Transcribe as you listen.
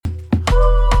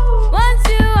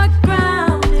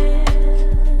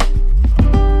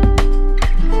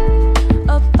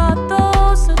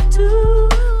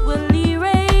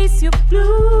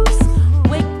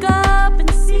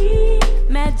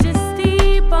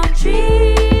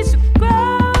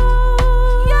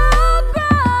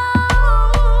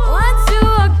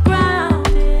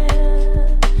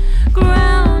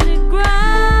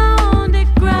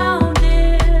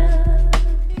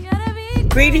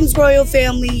Royal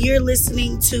family, you're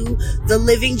listening to the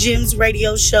Living Gems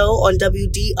radio show on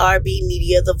WDRB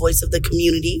Media, the voice of the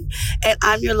community. And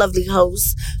I'm your lovely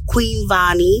host, Queen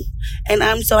Vonnie. And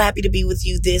I'm so happy to be with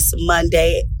you this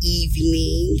Monday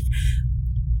evening.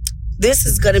 This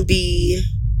is going to be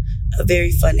a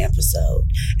very fun episode.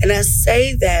 And I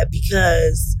say that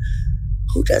because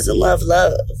who doesn't love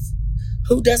love?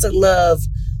 Who doesn't love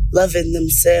loving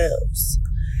themselves?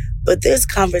 But this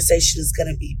conversation is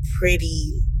going to be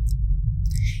pretty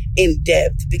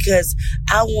in-depth because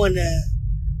I want to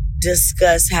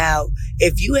discuss how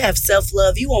if you have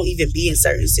self-love, you won't even be in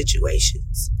certain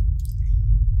situations.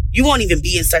 You won't even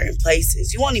be in certain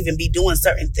places. You won't even be doing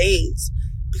certain things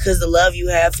because the love you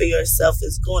have for yourself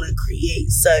is going to create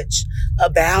such a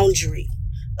boundary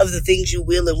of the things you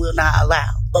will and will not allow.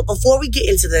 But before we get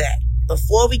into that,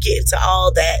 before we get into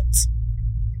all that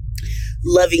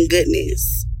loving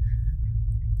goodness,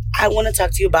 I want to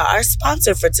talk to you about our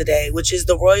sponsor for today, which is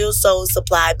the Royal Soul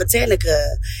Supply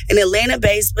Botanica, an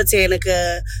Atlanta-based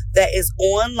botanica that is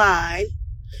online.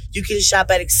 You can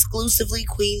shop at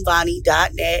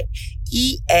exclusivelyqueenvonnie.net,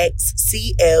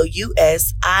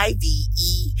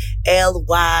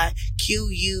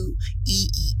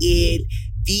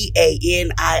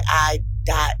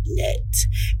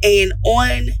 And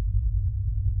on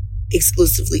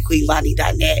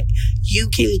exclusivelyqueenvonnie.net, you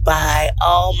can buy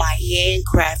all my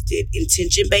handcrafted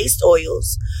intention-based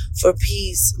oils for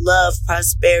peace, love,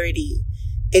 prosperity,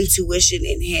 intuition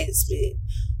enhancement,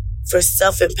 for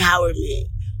self-empowerment,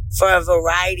 for a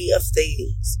variety of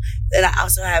things. Then I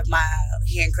also have my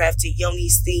handcrafted yoni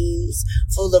steams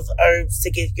full of herbs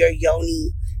to get your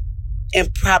yoni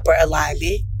in proper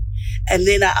alignment. And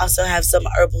then I also have some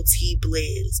herbal tea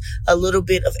blends, a little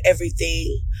bit of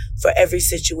everything for every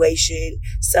situation.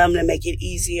 Some to make it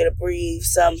easier to breathe,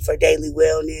 some for daily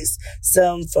wellness,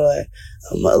 some for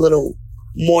a little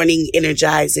morning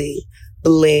energizing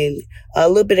blend, a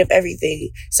little bit of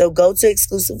everything. So go to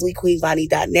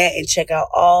exclusivelyqueenvonnie.net and check out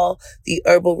all the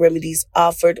herbal remedies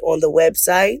offered on the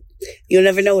website. You'll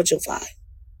never know what you'll find.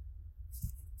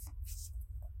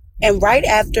 And right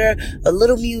after a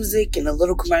little music and a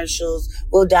little commercials,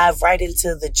 we'll dive right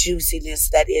into the juiciness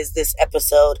that is this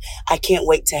episode. I can't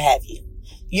wait to have you.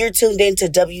 You're tuned in to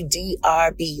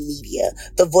WDRB Media,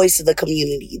 the voice of the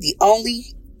community, the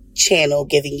only channel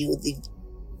giving you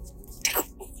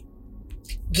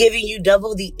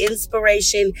double the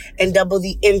inspiration and double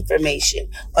the information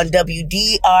on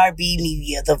WDRB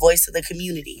Media, the voice of the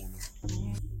community.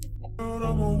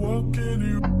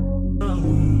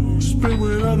 Spit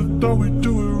without a thought, we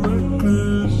do it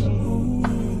reckless.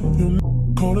 You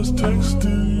call us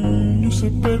texting. You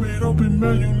said, baby, don't be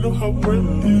mad, you know how bread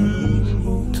is.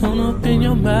 Tone up in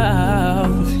your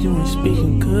mouth if you ain't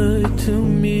speaking good to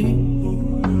me.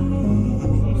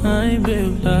 I ain't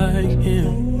built like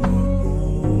him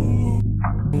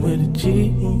with a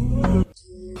G.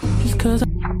 Just cause I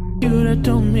you, that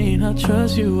don't mean I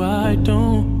trust you, I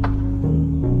don't.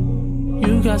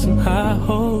 You got some high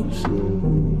hopes,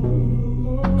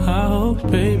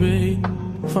 baby.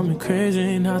 From the crazy,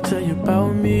 and I'll tell you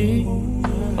about me.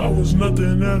 I was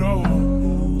nothing at all.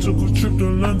 Took a trip to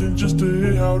London just to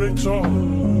hear how they talk.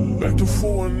 Back to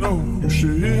 4-0, you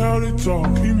should hear how they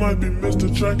talk. He might be Mr.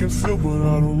 Track and Field, but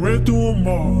I done ran through them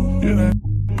all. Yeah, that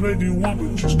played the one,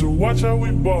 but just to watch how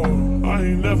we ball. I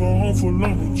ain't never home for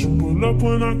long, but you pull up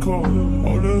when I call.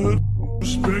 All the hood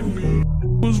respect me.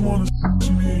 Was wanna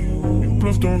me. You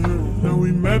bluffed on him. Now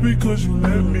we mad because you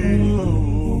let me alone.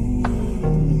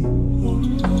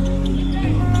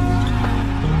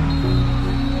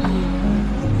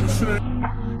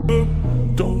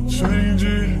 Don't change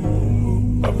it.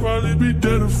 I'd probably be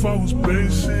dead if I was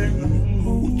basic.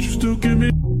 Would you still give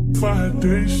me if I had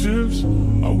day shifts?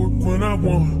 I work when I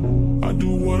want, I do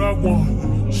what I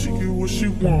want. She get what she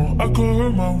want, I call her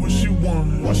my what she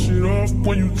want. Wash it off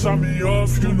when you tie me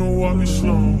off, you know I'll be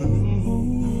slow.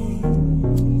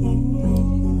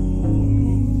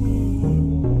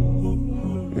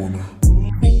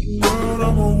 Girl,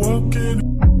 I'ma walk it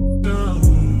down.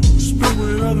 Spit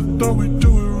without a thought, we do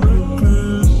it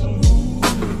reckless.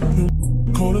 You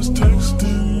call us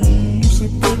texting. You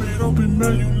said, baby, don't be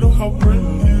mad, you know how bread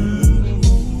is.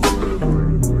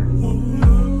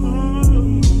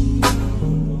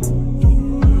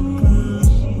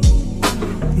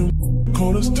 You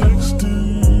call us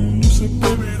texting. You said,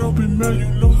 baby, don't be mad, you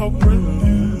know how bread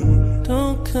is.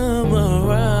 Don't come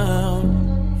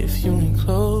around if you ain't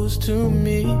close to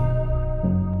me.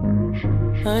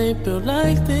 I ain't built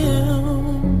like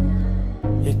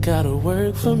them. It gotta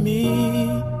work for me.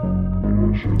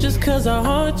 Just cause I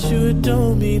haunt you, it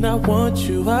don't mean I want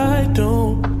you, I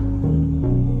don't.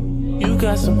 You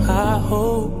got some high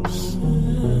hopes.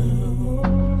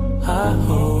 High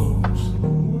hopes.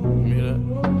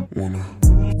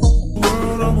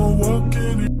 World, I'ma walk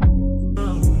in it.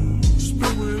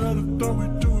 Spit without a thought, we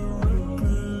do it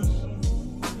reckless.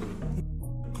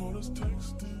 Call us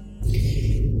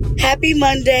texting. Happy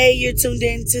Monday. You're tuned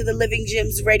in to the Living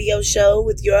Gems radio show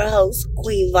with your host,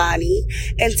 Queen Vonnie.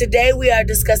 And today we are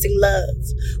discussing love.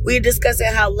 We are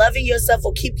discussing how loving yourself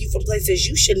will keep you from places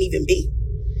you shouldn't even be.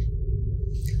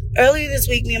 Earlier this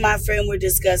week, me and my friend were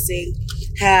discussing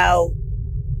how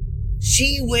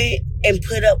she went and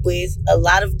put up with a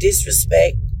lot of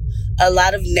disrespect, a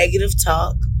lot of negative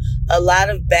talk, a lot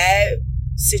of bad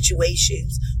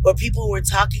situations where people were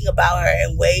talking about her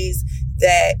in ways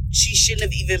that she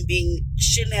shouldn't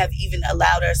have even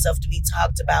allowed herself to be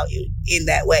talked about in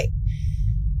that way.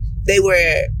 They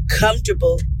were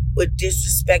comfortable with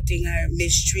disrespecting her,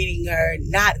 mistreating her,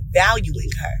 not valuing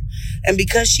her. And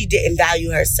because she didn't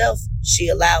value herself, she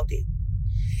allowed it.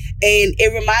 And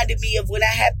it reminded me of when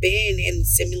I had been in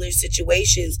similar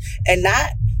situations and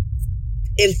not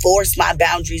enforced my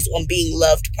boundaries on being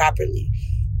loved properly.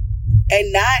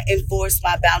 And not enforce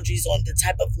my boundaries on the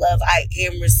type of love I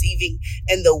am receiving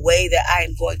and the way that I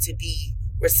am going to be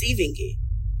receiving it.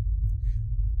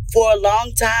 For a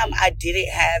long time, I didn't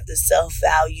have the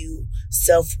self-value,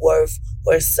 self-worth,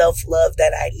 or self-love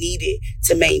that I needed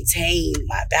to maintain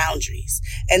my boundaries.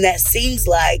 And that seems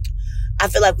like, I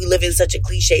feel like we live in such a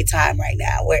cliche time right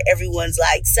now where everyone's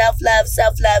like, self-love,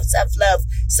 self-love, self-love.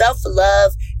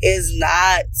 Self-love is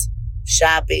not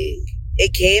shopping.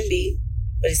 It can be,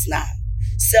 but it's not.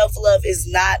 Self-love is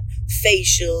not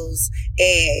facials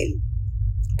and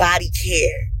body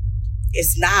care.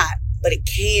 It's not, but it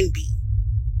can be.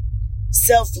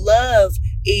 Self-love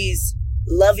is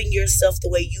loving yourself the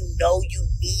way you know you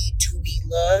need to be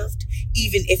loved,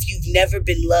 even if you've never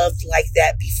been loved like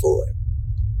that before.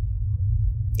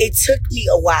 It took me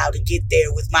a while to get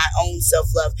there with my own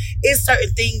self-love. It's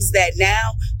certain things that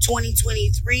now,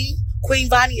 2023, Queen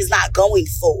Vonnie is not going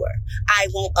for. I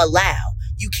won't allow.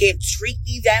 You can't treat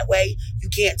me that way. You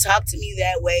can't talk to me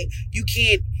that way. You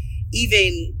can't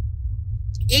even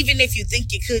if you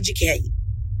think you could, you can't.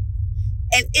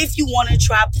 And if you want to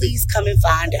try, please come and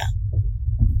find out.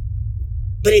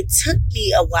 But it took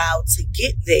me a while to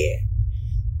get there.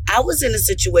 I was in a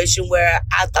situation where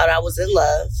I thought I was in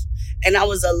love and I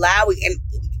was allowing, and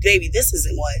baby, this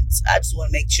isn't once. I just want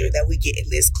to make sure that we getting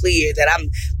this clear, that I'm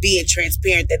being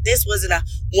transparent, that this wasn't a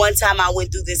one time I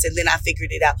went through this and then I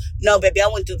figured it out. No, baby, I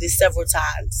went through this several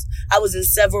times. I was in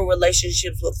several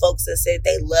relationships with folks that said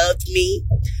they loved me,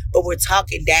 but were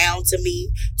talking down to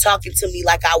me, talking to me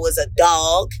like I was a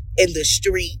dog in the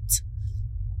street,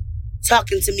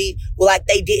 talking to me like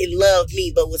they didn't love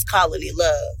me, but was calling it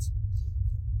love.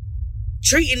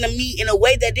 Treating me in a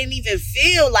way that didn't even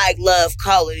feel like love,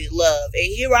 calling it love.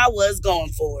 And here I was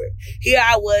going for it. Here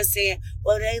I was saying,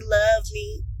 well, they love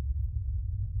me.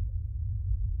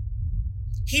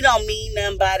 He don't mean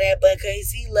nothing by that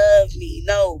because he loved me.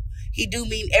 No, he do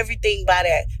mean everything by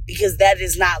that because that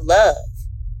is not love.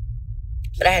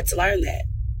 But I had to learn that.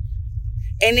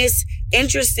 And it's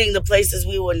interesting the places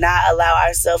we will not allow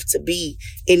ourselves to be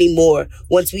anymore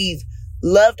once we've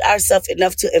loved ourselves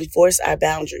enough to enforce our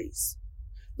boundaries.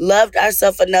 Loved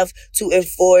ourselves enough to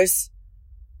enforce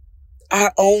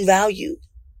our own value.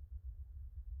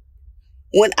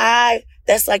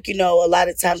 That's like, a lot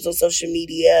of times on social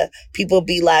media, people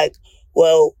be like,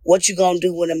 well, what you gonna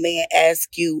do when a man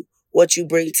asks you what you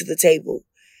bring to the table?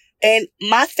 And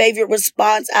my favorite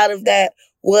response out of that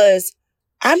was,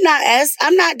 I'm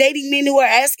not dating men who are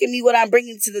asking me what I'm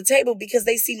bringing to the table because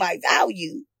they see my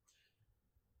value.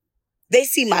 They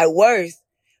see my worth.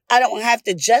 I don't have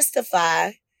to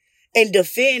justify and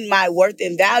defend my worth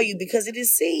and value because it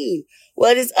is seen.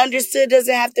 What is understood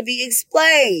doesn't have to be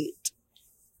explained.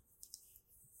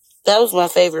 That was my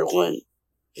favorite one.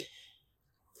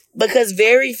 Because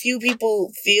very few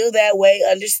people feel that way,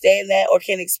 understand that, or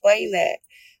can explain that.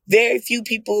 Very few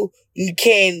people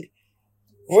can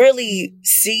really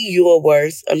see your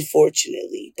worth,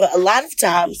 unfortunately. But a lot of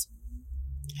times,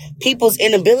 people's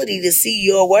inability to see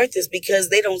your worth is because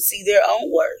they don't see their own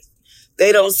worth.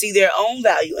 They don't see their own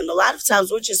value. And a lot of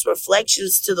times we're just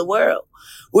reflections to the world.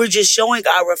 We're just showing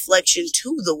our reflection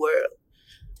to the world.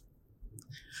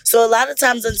 So a lot of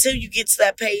times until you get to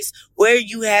that pace where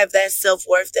you have that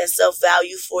self-worth, that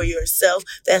self-value for yourself,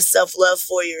 that self-love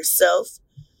for yourself,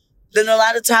 then a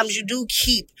lot of times you do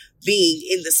keep being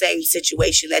in the same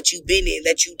situation that you've been in,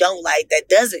 that you don't like, that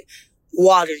doesn't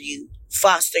water you,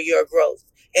 foster your growth,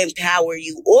 empower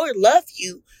you, or love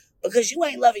you because you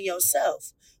ain't loving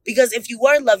yourself. Because if you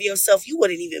were love yourself, you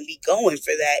wouldn't even be going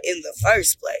for that in the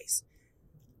first place.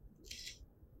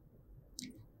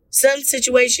 Some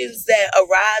situations that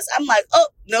arise, I'm like, oh,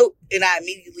 nope. And I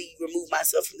immediately remove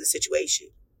myself from the situation.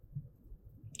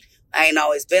 I ain't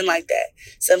always been like that.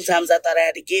 Sometimes I thought I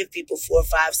had to give people 4,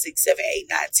 5, 6, 7, 8,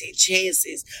 9, 10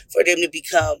 chances for them to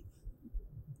become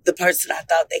the person I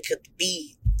thought they could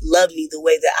be, love me the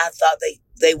way that I thought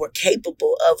they were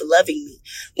capable of loving me.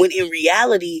 When in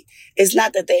reality, it's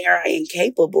not that they are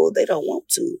incapable. They don't want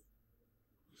to.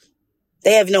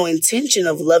 They have no intention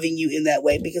of loving you in that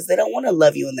way because they don't want to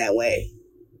love you in that way.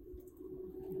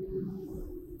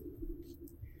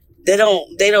 They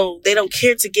don't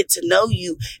care to get to know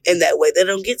you in that way. They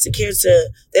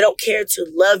don't care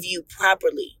to love you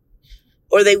properly.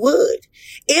 Or they would.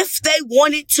 If they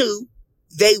wanted to,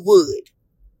 they would.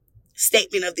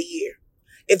 Statement of the year.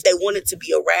 If they wanted to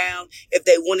be around, if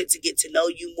they wanted to get to know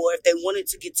you more, if they wanted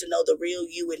to get to know the real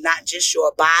you and not just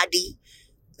your body,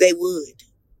 they would.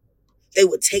 They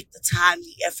would take the time,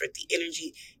 the effort, the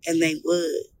energy, and they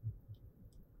would.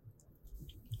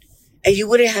 And you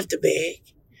wouldn't have to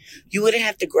beg. You wouldn't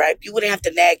have to gripe. You wouldn't have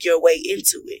to nag your way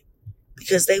into it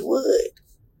because they would.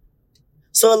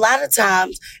 So a lot of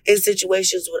times in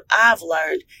situations, what I've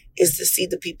learned is to see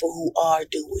the people who are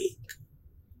doing.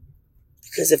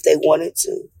 Because if they wanted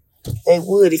to, they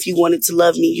would. If you wanted to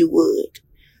love me, you would.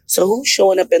 So who's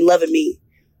showing up and loving me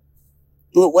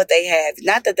with what they have?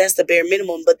 Not that that's the bare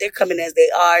minimum, but they're coming as they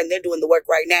are and they're doing the work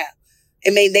right now.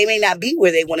 They may not be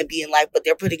where they want to be in life, but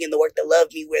they're putting in the work to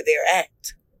love me where they're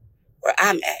at, where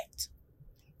I'm at,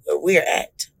 where we're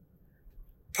at,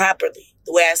 properly.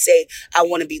 The way I say I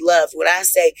want to be loved. When I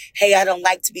say, hey, I don't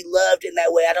like to be loved in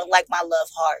that way. I don't like my love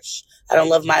harsh. I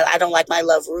don't like my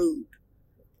love rude.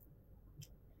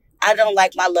 I don't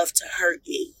like my love to hurt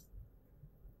me.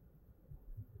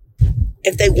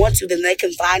 If they want to, then they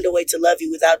can find a way to love you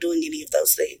without doing any of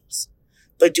those things.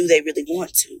 But do they really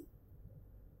want to?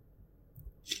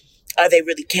 Are they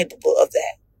really capable of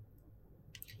that?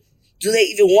 Do they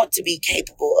even want to be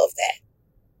capable of that?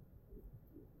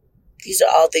 These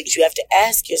are all things you have to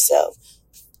ask yourself.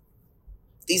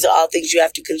 These are all things you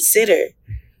have to consider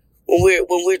when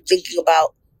we're thinking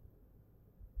about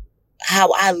how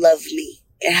I love me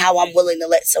and how I'm willing to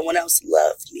let someone else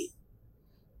love me.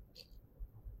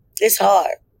 It's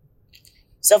hard.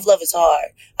 Self-love is hard.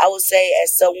 I would say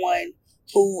as someone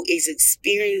who is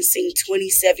experiencing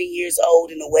 27 years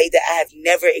old in a way that I have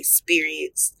never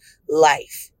experienced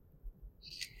life.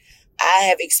 I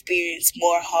have experienced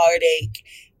more heartache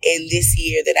in this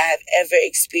year than I have ever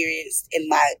experienced in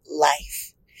my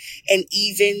life. And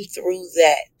even through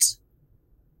that,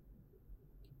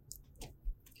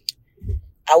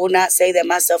 I will not say that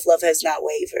my self-love has not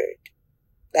wavered.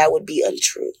 That would be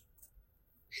untrue.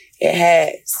 It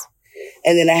has.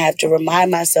 And then I have to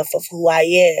remind myself of who I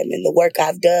am and the work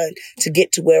I've done to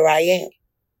get to where I am.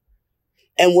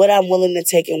 And what I'm willing to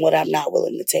take and what I'm not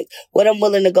willing to take. What I'm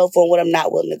willing to go for and what I'm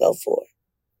not willing to go for.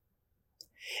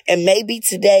 And maybe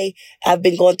today I've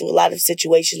been going through a lot of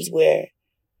situations where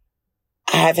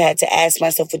I have had to ask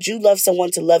myself, would you love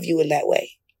someone to love you in that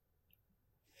way?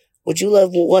 Would you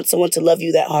want someone to love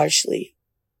you that harshly?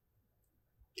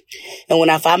 And when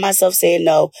I find myself saying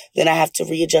no, then I have to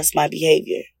readjust my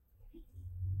behavior.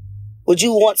 Would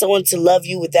you want someone to love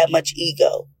you with that much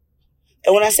ego?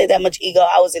 And when I say that much ego,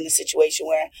 I was in a situation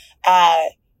where I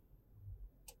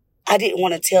didn't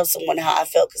want to tell someone how I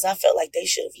felt because I felt like they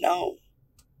should have known.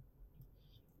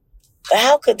 But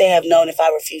how could they have known if I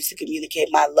refused to communicate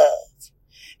my love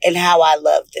and how I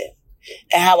love them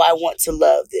and how I want to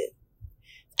love them?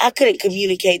 I couldn't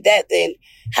communicate that, then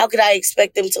how could I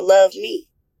expect them to love me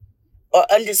or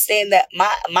understand that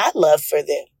my love for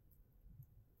them?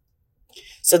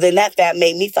 So then that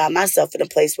made me find myself in a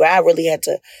place where I really had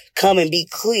to come and be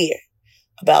clear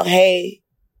about, hey,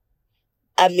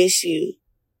 I miss you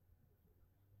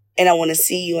and I want to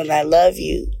see you and I love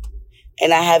you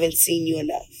and I haven't seen you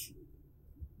enough.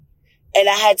 And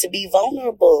I had to be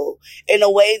vulnerable in a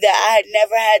way that I had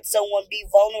never had someone be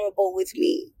vulnerable with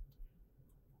me.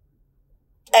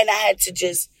 And I had to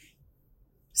just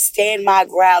stand my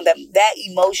ground, that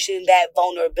emotion, that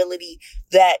vulnerability,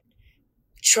 that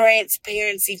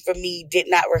transparency for me did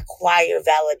not require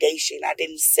validation. I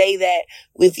didn't say that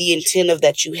with the intent of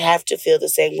that you have to feel the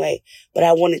same way, but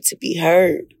I wanted to be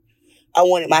heard. I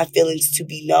wanted my feelings to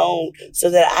be known so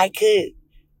that I could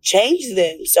change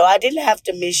them, so I didn't have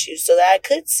to miss you, so that I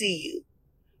could see you.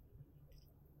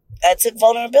 That took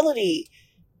vulnerability.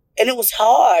 And it was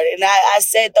hard. And I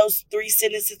said those 3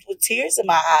 sentences with tears in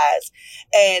my eyes.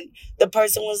 And the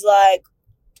person was like,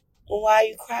 well, why are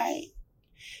you crying?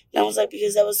 And I was like,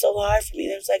 because that was so hard for me.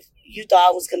 And it was like, you thought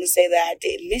I was going to say that I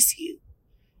didn't miss you,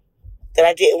 that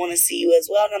I didn't want to see you as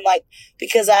well. And I'm like,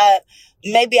 because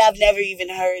maybe I've never even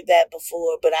heard that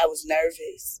before, but I was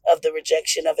nervous of the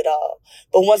rejection of it all.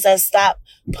 But once I stopped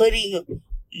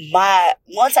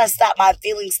my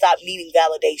feelings stopped needing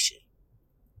validation.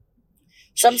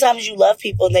 Sometimes you love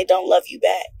people and they don't love you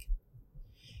back.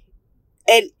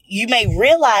 And you may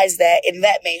realize that, and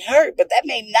that may hurt, but that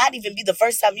may not even be the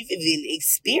first time you've even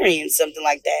experienced something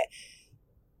like that.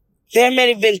 There may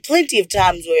have been plenty of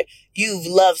times where you've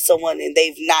loved someone and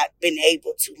they've not been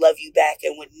able to love you back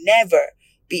and would never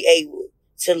be able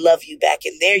to love you back.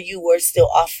 And there you were still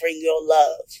offering your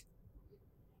love.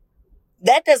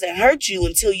 That doesn't hurt you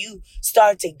until you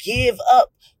start to give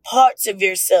up parts of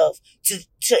yourself to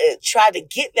try to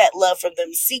get that love from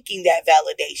them, seeking that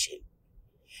validation.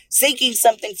 Seeking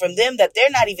something from them that they're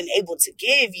not even able to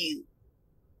give you.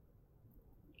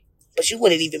 But you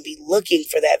wouldn't even be looking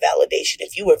for that validation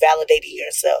if you were validating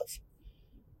yourself.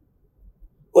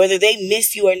 Whether they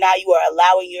miss you or not, you are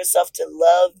allowing yourself to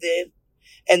love them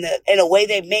in a way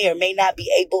they may or may not be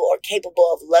able or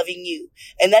capable of loving you.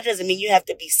 And that doesn't mean you have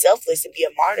to be selfless and be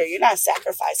a martyr. You're not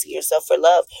sacrificing yourself for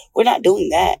love. We're not doing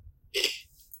that.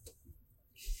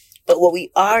 But what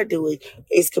we are doing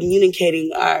is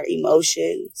communicating our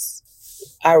emotions,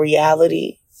 our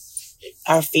reality,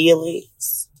 our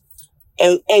feelings,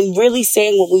 and really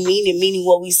saying what we mean and meaning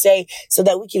what we say so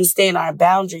that we can stay in our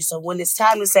boundaries. So when it's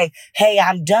time to say, hey,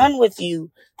 I'm done with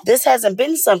you, this hasn't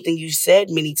been something you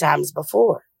said many times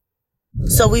before.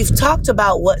 So we've talked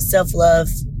about what self-love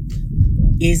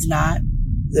is not,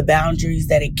 the boundaries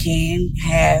that it can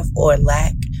have or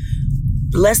lack.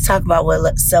 Let's talk about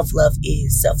what self-love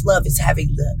is. Self-love is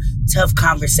having the tough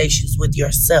conversations with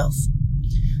yourself.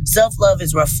 Self-love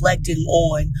is reflecting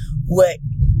on what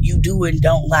you do and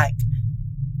don't like.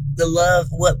 The love,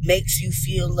 what makes you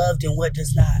feel loved and what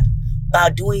does not.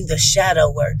 By doing the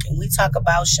shadow work. And we talk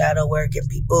about shadow work and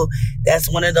people, that's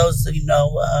one of those,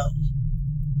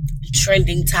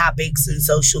 trending topics in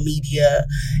social media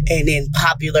and in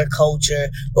popular culture.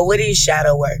 But what is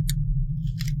shadow work?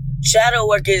 Shadow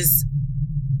work is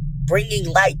bringing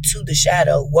light to the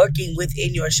shadow, working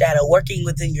within your shadow, working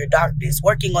within your darkness,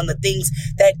 working on the things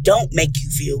that don't make you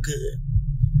feel good.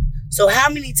 So how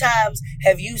many times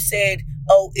have you said,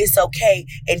 oh, it's okay,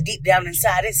 and deep down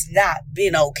inside, it's not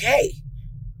been okay?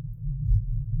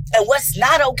 And what's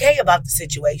not okay about the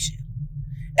situation?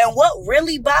 And what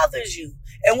really bothers you?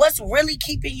 And what's really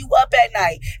keeping you up at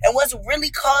night? And what's really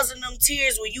causing them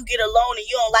tears when you get alone and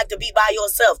you don't like to be by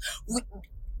yourself?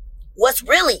 What's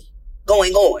really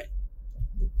going on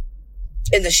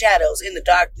in the shadows, in the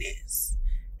darkness,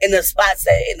 in the spots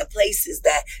in the places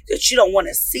that you don't want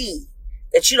to see,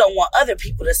 that you don't want other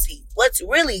people to see? What's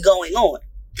really going on?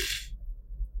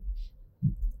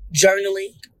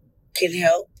 Journaling can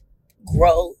help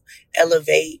grow,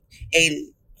 elevate,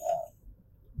 and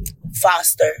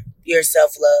foster your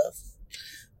self-love.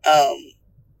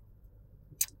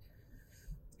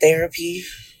 Therapy,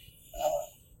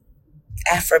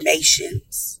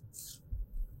 affirmations.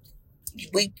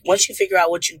 Once you figure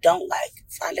out what you don't like,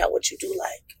 find out what you do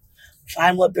like.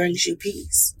 Find what brings you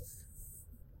peace.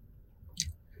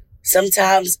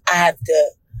 Sometimes I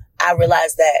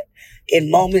realize that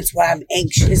in moments where I'm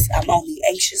anxious, I'm only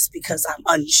anxious because I'm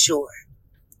unsure.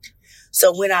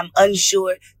 So when I'm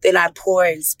unsure, then I pour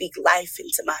and speak life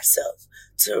into myself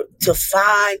to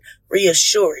find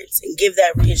reassurance and give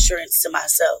that reassurance to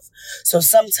myself. So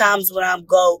sometimes when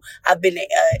I've been in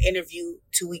an interview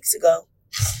 2 weeks ago,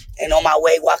 and on my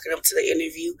way walking up to the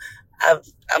interview,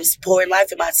 I'm pouring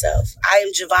life in myself. I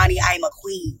am Giovanni. I am a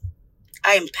queen.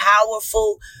 I am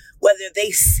powerful. Whether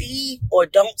they see or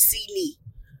don't see me,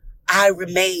 I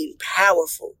remain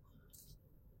powerful.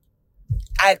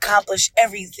 I accomplish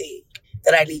everything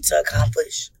that I need to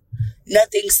accomplish.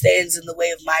 Nothing stands in the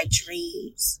way of my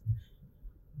dreams.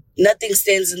 Nothing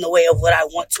stands in the way of what I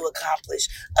want to accomplish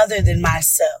other than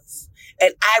myself.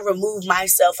 And I remove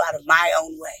myself out of my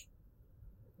own way.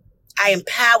 I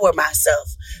empower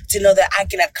myself to know that I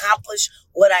can accomplish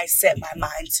what I set my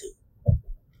mind to.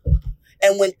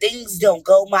 And when things don't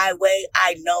go my way,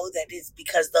 I know that it's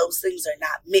because those things are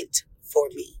not meant for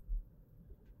me.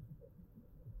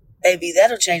 Baby,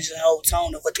 that'll change the whole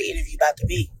tone of what the interview about to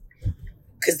be.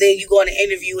 Because then you go on an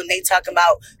interview and they talking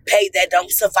about pay that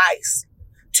don't suffice.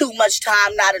 Too much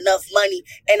time, not enough money.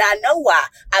 And I know why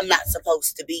I'm not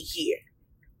supposed to be here.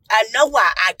 I know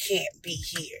why I can't be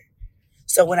here.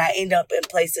 So when I end up in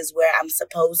places where I'm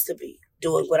supposed to be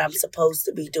doing what I'm supposed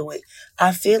to be doing,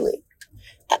 I feel it.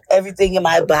 Everything in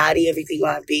my body, everything in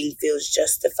my being feels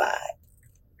justified.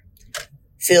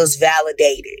 feels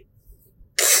validated.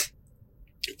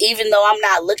 Even though I'm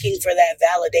not looking for that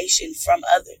validation from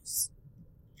others.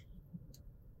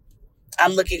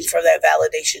 I'm looking for that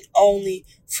validation only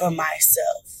for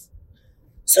myself.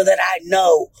 So that I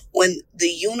know when the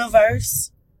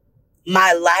universe,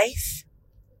 my life,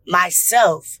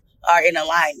 myself are in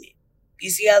alignment. You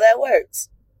see how that works?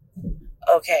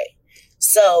 Okay.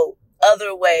 So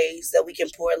other ways that we can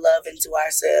pour love into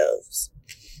ourselves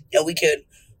and we can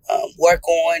work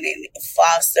on and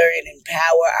foster and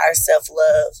empower our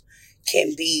self-love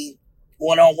can be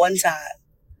one-on-one time,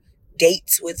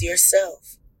 dates with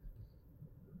yourself.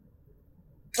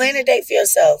 Plan a date for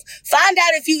yourself. Find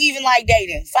out if you even like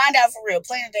dating. Find out for real.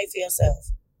 Plan a date for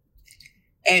yourself.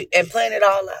 And plan it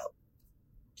all out.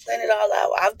 Plan it all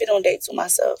out. I've been on dates with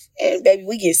myself. And baby,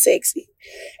 we get sexy.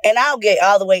 And I'll get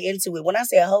all the way into it. When I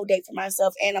say a whole date for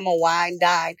myself, and I'm going to wine,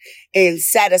 dine, and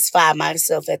satisfy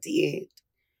myself at the end.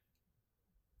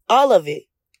 All of it.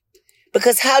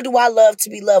 Because how do I love to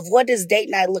be loved? What does date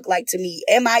night look like to me?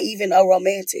 Am I even a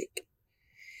romantic?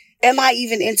 Am I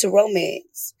even into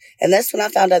romance? And that's when I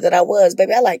found out that I was.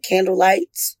 Baby, I like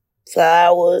candlelights,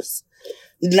 flowers,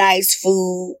 nice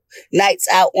food, nights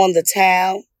out on the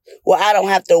town where I don't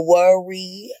have to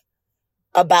worry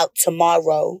about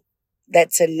tomorrow,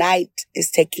 that tonight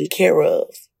is taken care of.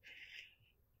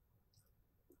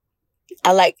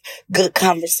 I like good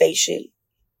conversation.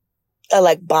 I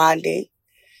like bonding.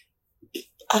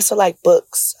 I also like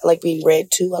books. I like being read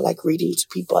to. I like reading to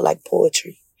people. I like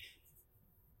poetry.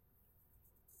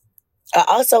 I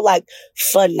also like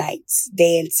fun nights,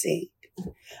 dancing.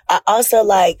 I also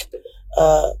like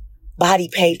body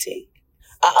painting.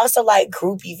 I also like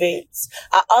group events.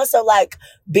 I also like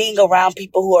being around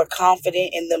people who are confident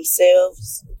in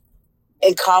themselves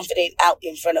and confident out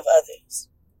in front of others.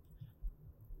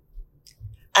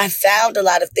 I found a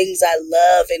lot of things I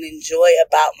love and enjoy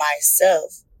about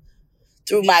myself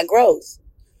through my growth,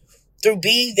 through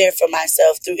being there for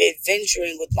myself, through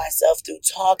adventuring with myself, through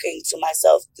talking to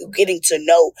myself, through getting to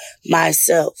know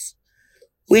myself.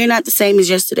 We're not the same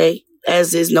as yesterday,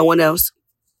 as is no one else.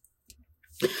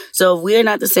 So if we're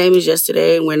not the same as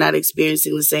yesterday and we're not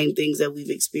experiencing the same things that we've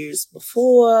experienced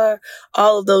before,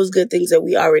 all of those good things that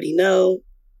we already know,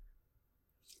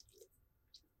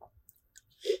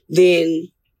 then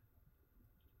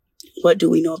what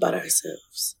do we know about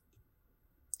ourselves?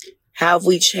 How have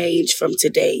we changed from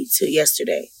today to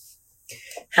yesterday?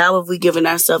 How have we given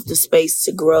ourselves the space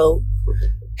to grow?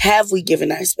 Have we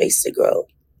given our space to grow?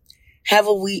 Have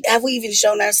we even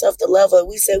shown ourselves the love that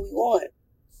we said we want?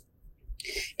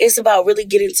 It's about really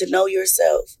getting to know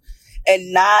yourself,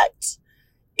 and not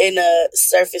in a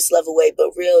surface level way, but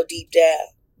real deep down.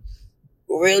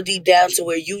 Real deep down to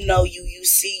where you know you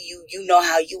see you know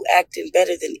how you acting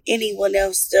better than anyone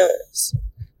else does.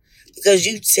 Because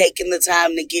you've taken the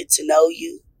time to get to know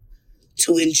you,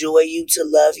 to enjoy you, to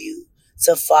love you,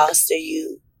 to foster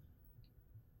you,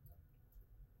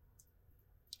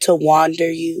 to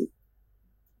wander you,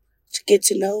 to get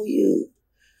to know you.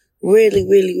 Really,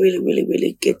 really, really, really,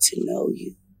 really get to know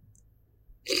you.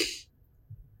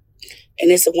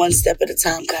 And it's a one step at a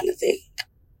time kind of thing.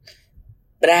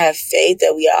 But I have faith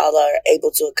that we all are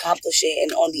able to accomplish it.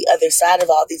 And on the other side of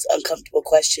all these uncomfortable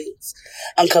questions,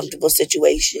 uncomfortable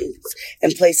situations,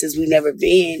 and places we've never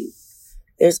been,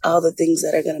 there's all the things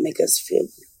that are going to make us feel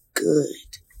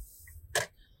good.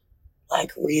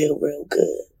 Like real, real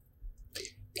good.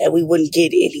 That we wouldn't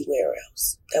get anywhere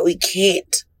else. That we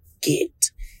can't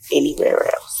get anywhere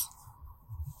else.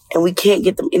 And we can't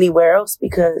get them anywhere else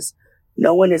because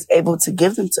no one is able to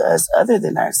give them to us other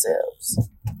than ourselves.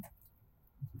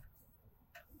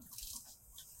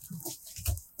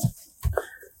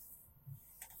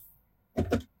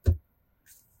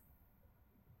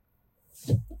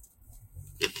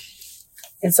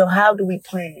 And so how do we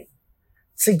plan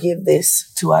to give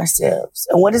this to ourselves?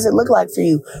 And what does it look like for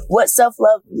you? What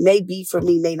self-love may be for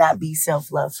me may not be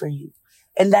self-love for you.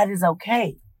 And that is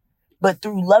okay. But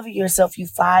through loving yourself, you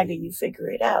find and you figure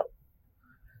it out.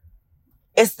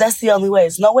 That's the only way.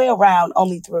 There's no way around,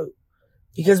 only through.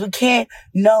 Because we can't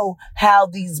know how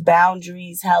these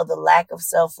boundaries, how the lack of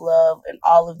self-love and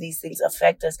all of these things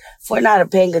affect us if we're not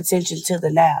paying attention to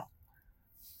the now.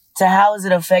 To how is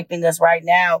it affecting us right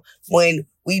now when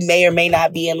we may or may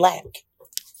not be in lack?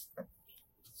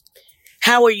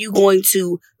 How are you going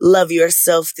to love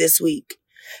yourself this week?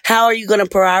 How are you going to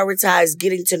prioritize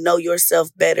getting to know yourself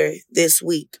better this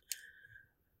week?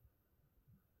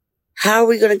 How are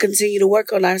we going to continue to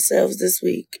work on ourselves this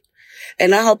week?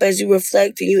 And I hope as you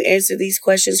reflect and you answer these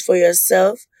questions for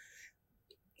yourself,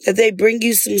 that they bring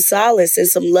you some solace and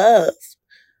some love.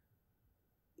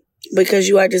 because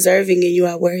you are deserving and you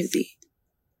are worthy.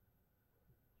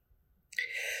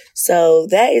 So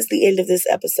that is the end of this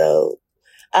episode.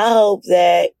 I hope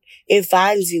that it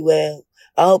finds you well.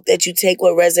 I hope that you take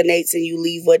what resonates and you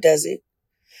leave what doesn't.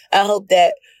 I hope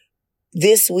that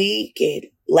this week and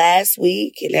last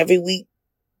week and every week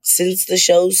since the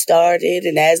show started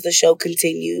and as the show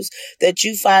continues, that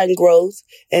you find growth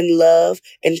and love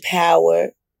and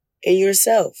power in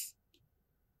yourself.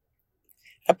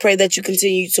 I pray that you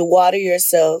continue to water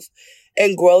yourself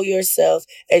and grow yourself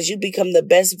as you become the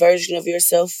best version of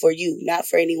yourself for you, not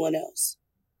for anyone else.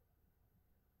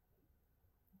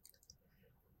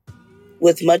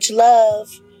 With much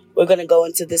love, we're going to go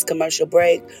into this commercial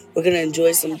break. We're going to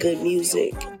enjoy some good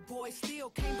music.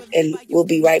 And we'll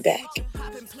be right back.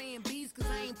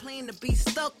 To be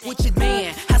stuck with your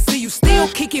man. I see you still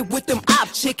kick it with them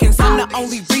op chickens. I'm the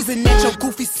only reason that your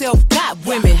goofy self got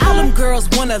women. All them girls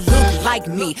wanna look like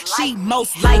me. She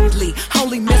most likely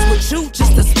only mess with you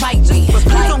just to spite me. But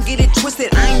please don't get it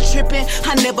twisted, I ain't tripping.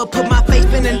 I never put my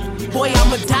faith in it. Boy,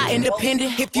 I'ma die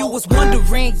independent. If you was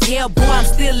wondering, yeah, boy, I'm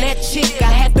still that chick. I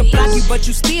had to block you, but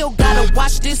you still gotta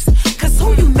watch this. Cause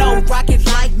who you know rocket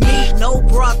like me? No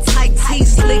bra, tight tee,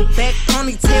 slick back,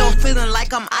 ponytail, feeling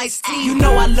like I'm iced tea. You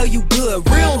know I love you good,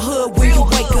 real hood when you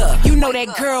wake up. You know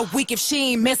that girl weak if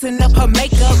she ain't messing up her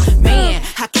makeup. Man,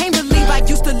 I can't believe I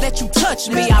used to let you touch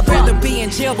me. I'd rather be in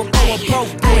jail before a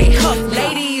broke break up.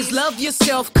 Ladies, love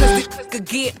yourself cause it could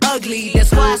get ugly.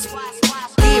 That's why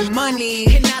I get money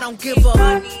and I don't give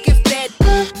a gift that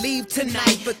leave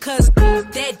tonight because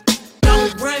that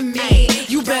don't run me.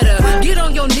 You better get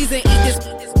on your knees and eat this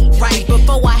right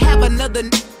before I have another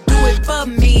do it for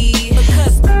me.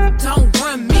 Because don't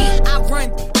run me, I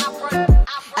run.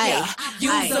 Ay,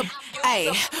 use a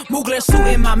Mugler suit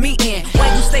in my meeting.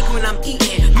 Wagyu steak when I'm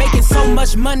eating. Making so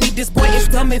much money, this boy is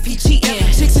dumb if he cheating.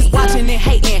 Chicks is watching and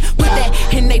hating, put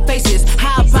that in they faces.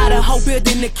 How about a whole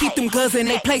building to keep them girls in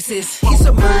their places? He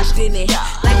submerged in it,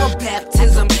 like a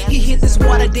baptism. He hit this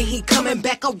water, then he coming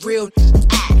back a real.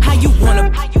 How you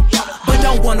wanna, but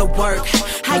don't wanna work?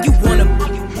 How you wanna,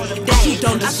 that you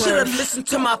don't deserve? I should've listened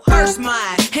to my first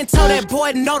mind and told that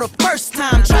boy no the first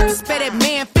time. Tried to spare that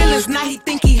man feelings, now he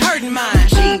think he hurting mine.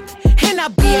 Cheap. And I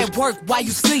be at work while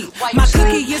you sleep. My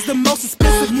cookie is the most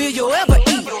expensive meal you'll ever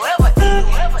eat.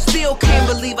 Still can't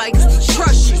believe I used to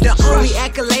trust you. The only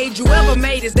accolade you ever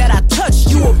made is that I touched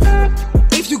you.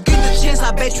 If you get the chance,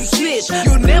 I bet you snitch.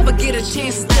 You'll never get a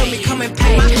chance to tell me come and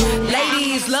pay.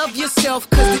 Ladies, love yourself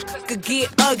cause it could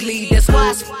get ugly. That's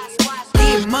why I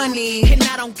get money and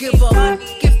I don't give a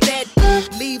gift that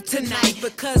leave tonight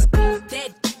because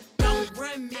that don't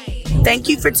run me. Thank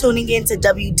you for tuning in to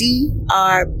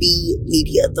WDRB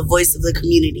Media, the voice of the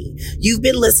community. You've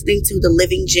been listening to the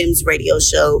Living Gems radio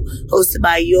show hosted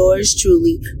by yours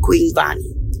truly, Queen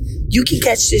Vonnie. You can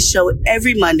catch this show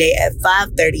every Monday at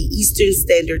 5:30 Eastern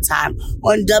Standard Time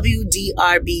on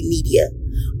WDRB Media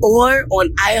or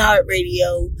on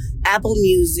iHeartRadio, Apple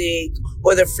Music,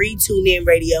 or the free TuneIn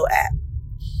Radio app.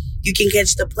 You can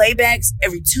catch the playbacks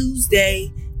every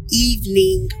Tuesday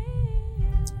evening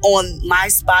on my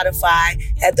Spotify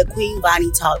at the Queen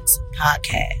Vonnie Talks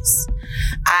podcast.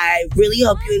 I really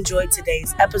hope you enjoyed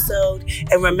today's episode,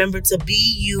 and remember to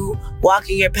be you, walk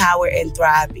in your power, and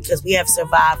thrive because we have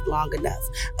survived long enough.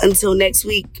 Until next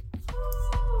week.